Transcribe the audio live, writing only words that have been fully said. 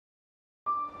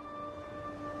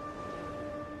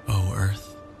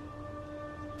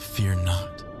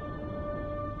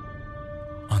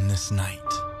this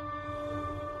night,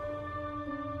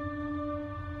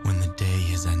 when the day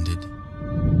is ended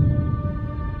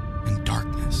and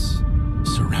darkness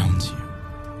surrounds you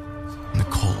and the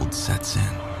cold sets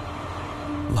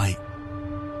in, light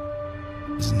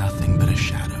is nothing but a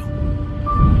shadow.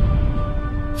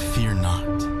 Fear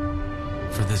not,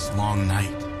 for this long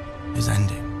night is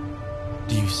ending.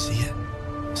 Do you see it?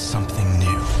 Something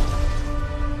new,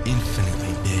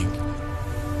 infinitely big,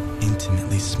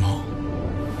 intimately small.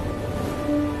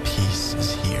 Peace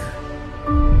is here.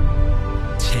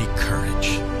 Take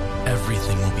courage.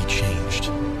 Everything will be changed.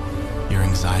 Your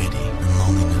anxiety and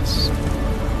loneliness,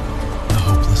 the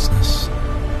hopelessness,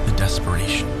 the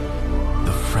desperation,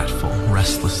 the fretful,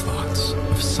 restless thoughts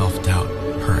of self-doubt,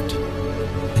 hurt,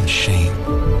 and shame.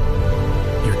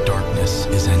 Your darkness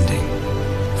is ending.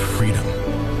 Freedom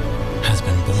has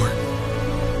been born.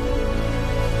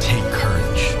 Take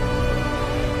courage.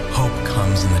 Hope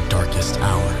comes in the darkest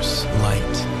hours.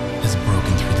 Light has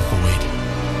broken through the void.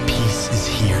 Peace is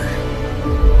here.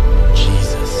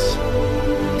 Jesus,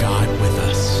 God with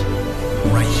us,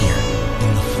 right here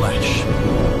in the flesh,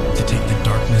 to take the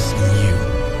darkness in you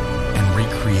and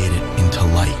recreate it into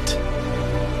light.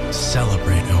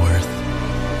 Celebrate, O earth.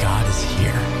 God is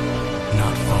here,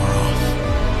 not far off,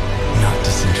 not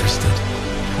disinterested,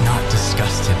 not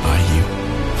disgusted by you,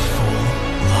 full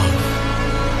love.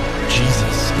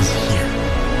 Jesus is here,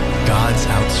 God's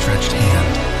outstretched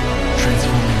hand,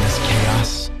 transforming this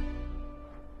chaos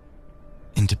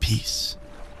into peace.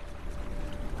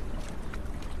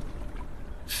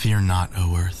 Fear not,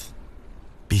 O earth.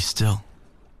 Be still.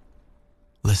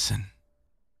 Listen.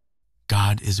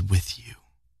 God is with you.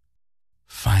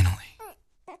 Finally,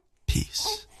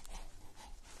 peace.